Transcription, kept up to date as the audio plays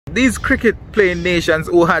These cricket playing nations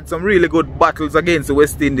who had some really good battles against the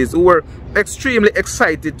West Indies, who were extremely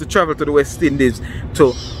excited to travel to the West Indies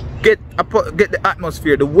to get the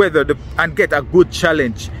atmosphere, the weather, and get a good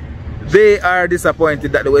challenge. They are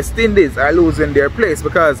disappointed that the West Indies are losing their place,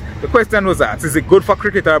 because the question was asked, is it good for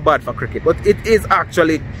cricket or bad for cricket? But it is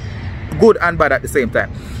actually good and bad at the same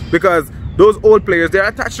time, because those old players, they're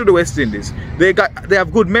attached to the West Indies. They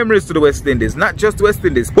have good memories to the West Indies, not just the West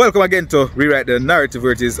Indies. Welcome again to Rewrite the Narrative,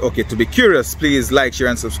 where it is okay to be curious. Please like, share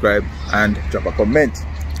and subscribe and drop a comment.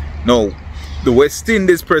 Now, the West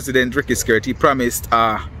Indies president, Ricky Skerritt, he promised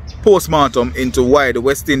a post-mortem into why the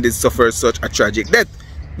West Indies suffered such a tragic death.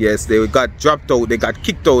 Yes, they got dropped out, they got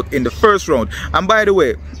kicked out in the first round. And by the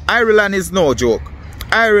way, Ireland is no joke.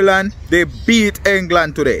 Ireland, they beat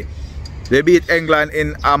England today. They beat England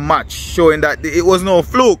in a match, showing that it was no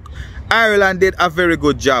fluke. Ireland did a very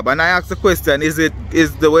good job. And I asked the question, is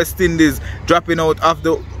the West Indies dropping out of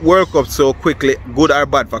the World Cup so quickly good or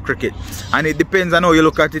bad for cricket? And it depends on how you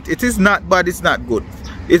look at it. It is not bad, it's not good.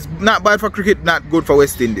 It's not bad for cricket, not good for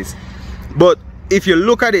West Indies. But if you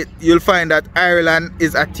look at it, you'll find that Ireland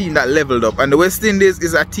is a team that leveled up, and the West Indies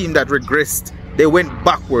is a team that regressed. They went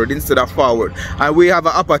backward instead of forward, and we have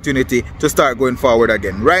an opportunity to start going forward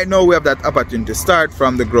again. Right now we have that opportunity to start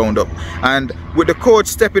from the ground up, and with the coach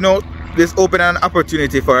stepping out, this opened an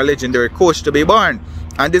opportunity for a legendary coach to be born.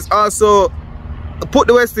 And this also put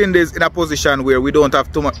the West Indies in a position where we don't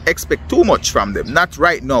have to expect too much from them. Not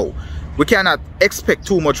right now. We cannot expect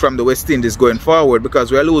too much from the West Indies going forward,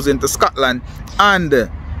 because we are losing to Scotland and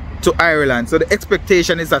to Ireland. So the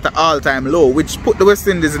expectation is at an all-time low, which put the West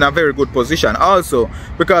Indies in a very good position. Also,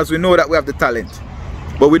 because we know that we have the talent,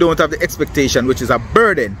 but we don't have the expectation, which is a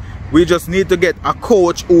burden. We just need to get a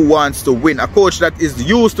coach who wants to win, a coach that is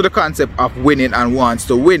used to the concept of winning and wants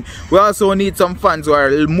to win. We also need some fans who are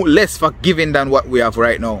less forgiving than what we have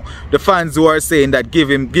right now. The fans who are saying that give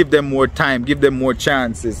them more time, give them more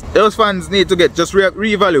chances. Those fans need to just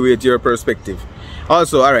reevaluate your perspective.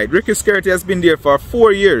 Also, alright, Ricky Skerritt has been there for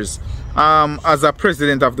 4 years as a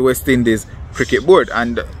president of the West Indies Cricket Board,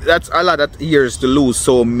 and that's a lot of years to lose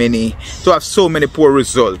to have so many poor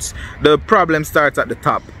results. The problem starts at the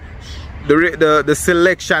top. The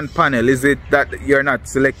selection panel, is it that you're not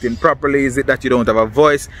selecting properly? Is it that you don't have a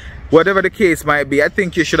voice? Whatever the case might be, I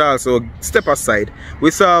think you should also step aside.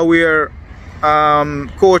 We saw where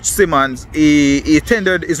Coach Simmons, he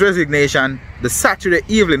tendered his resignation the Saturday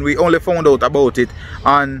evening. We only found out about it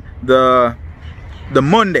on the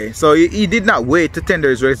Monday. So he did not wait to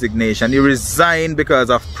tender his resignation. He resigned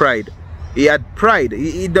because of pride. He had pride.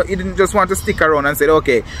 He didn't just want to stick around and say,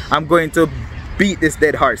 okay, I'm going to beat this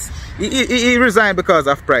dead horse. He resigned because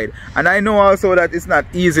of pride. And I know also that it's not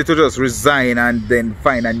easy to just resign and then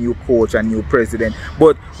find a new coach and new president.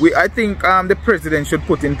 But I think the president should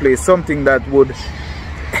put in place something that would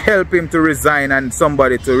help him to resign and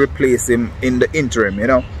somebody to replace him in the interim, you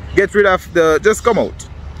know. Get rid of just come out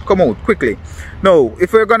quickly. Now,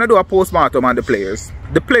 if we're gonna do a post-mortem on the players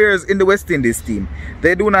in the West Indies team,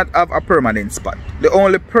 they do not have a permanent spot. The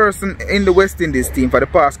only person in the West Indies team for the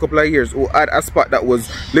past couple of years who had a spot that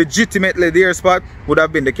was legitimately their spot would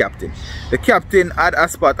have been the captain. The captain had a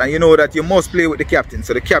spot, and you know that you must play with the captain,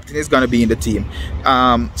 so the captain is gonna be in the team.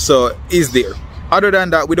 So he's there. Other than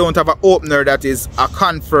that, we don't have an opener that is a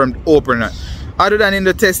confirmed opener. Other than in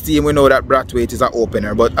the test team, we know that Brathwaite is an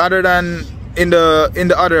opener, but other than in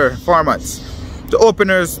the other formats, the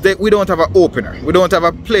openers, we don't have an opener. We don't have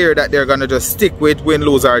a player that they're gonna just stick with, win,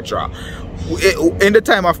 lose or draw. In the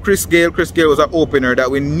time of Chris Gayle was an opener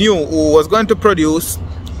that we knew who was going to produce,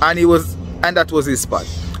 and that was his spot.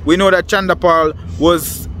 We know that Chanderpaul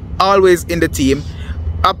was always in the team.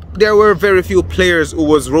 There were very few players who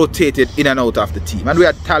was rotated in and out of the team, and we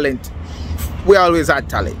had talent. We always had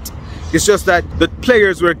talent. It's just that the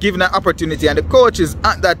players were given an opportunity, and the coaches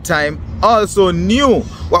at that time also knew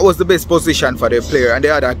what was the best position for their player, and they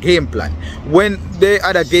had a game plan. When they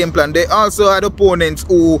had a game plan, they also had opponents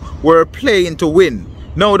who were playing to win.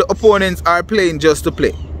 Now the opponents are playing just to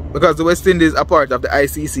play, because the West Indies are part of the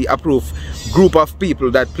ICC approved group of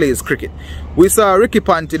people that plays cricket. We saw Ricky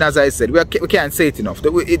Ponting, as I said, we can't say it enough.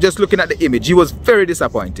 Just looking at the image, he was very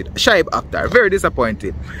disappointed. Shaib Akhtar, very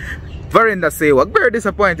disappointed. Varinder Sehwag, very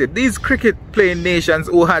disappointed. These cricket playing nations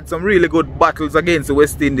who had some really good battles against the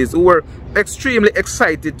West Indies, who were extremely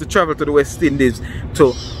excited to travel to the West Indies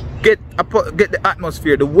to get the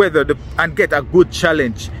atmosphere, the weather, and get a good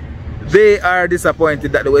challenge. They are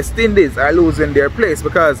disappointed that the West Indies are losing their place,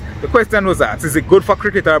 because the question was asked, is it good for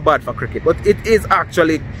cricket or bad for cricket? But it is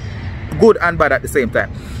actually good and bad at the same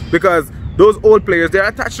time, because those old players, they're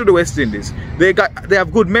attached to the West Indies. They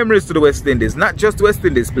have good memories to the West Indies, not just West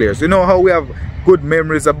Indies players. You know how we have good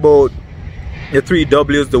memories about the 3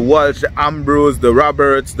 Ws, the Walsh, the Ambrose, the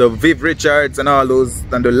Roberts, the Viv Richards and all those,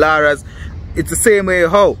 and the Laras. It's the same way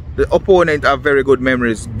how the opponent have very good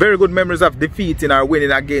memories of defeating or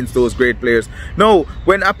winning against those great players. Now,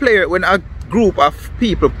 when a group of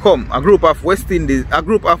people come, a group of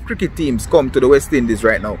cricket teams come to the West Indies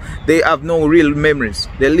right now, they have no real memories.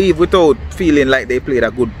 They leave without feeling like they played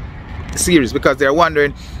a good series, because they're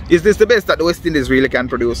wondering, is this the best that the West Indies really can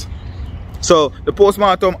produce? So the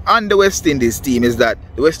postmortem on the West Indies team is that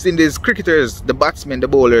the West Indies cricketers, the batsmen, the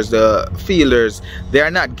bowlers, the fielders, they are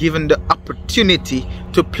not given the opportunity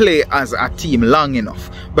to play as a team long enough,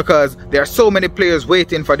 because there are so many players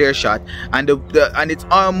waiting for their shot, and it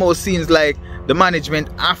almost seems like the management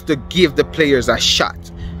have to give the players a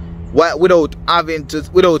shot without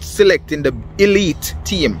selecting the elite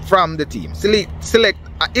team from the team. Select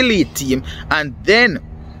an elite team, and then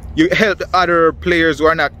you help the other players who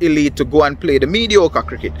are not elite to go and play the mediocre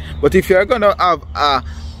cricket. But if you're gonna have a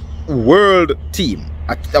world team,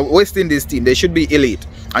 a West Indies team, they should be elite.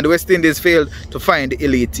 And the West Indies failed to find the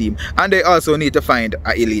elite team, and they also need to find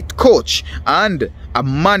an elite coach and a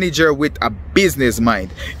manager with a business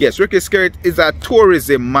mind. Yes, Ricky Skerritt is a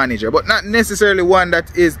tourism manager, but not necessarily one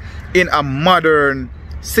that is in a modern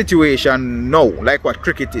situation now, like what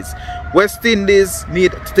cricket is. West Indies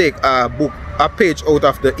need to take a page out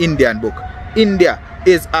of the Indian book. India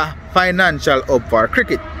is a financial hub for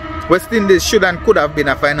cricket. West Indies should and could have been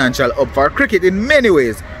a financial hub for cricket in many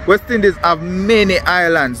ways. West Indies have many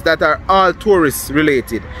islands that are all tourist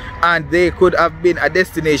related, and they could have been a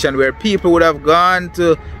destination where people would have gone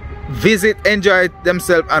to visit, enjoy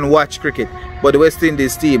themselves and watch cricket. But the West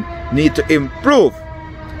Indies team need to improve.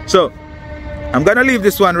 So I'm gonna leave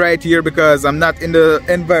this one right here because I'm not in the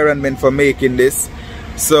environment for making this.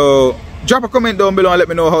 So drop a comment down below and let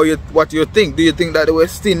me know what you think. Do you think that the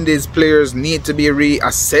West Indies players need to be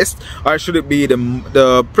reassessed, or should it be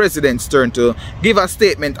the president's turn to give a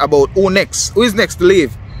statement about who is next to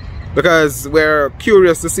leave? Because we're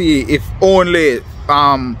curious to see if only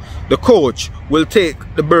the coach will take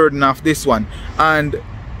the burden of this one, and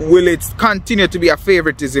will it continue to be a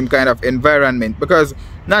favoritism kind of environment? Because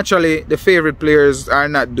naturally the favorite players are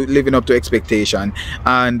not living up to expectation,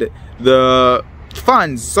 and the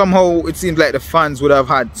fans, somehow it seems like the fans would have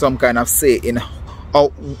had some kind of say in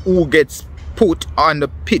who gets put on the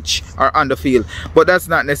pitch or on the field. But that's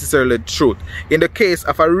not necessarily the truth. In the case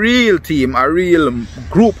of a real team, a real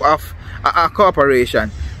group of a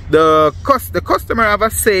corporation, the customer have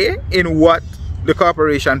a say in what the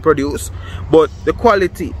corporation produce, but the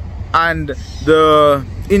quality and the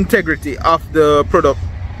integrity of the product,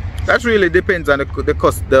 that really depends on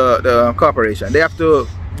the corporation. They have to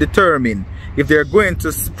determine if they're going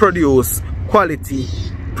to produce quality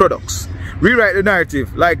products. Rewrite the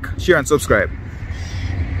narrative. Like, share and subscribe.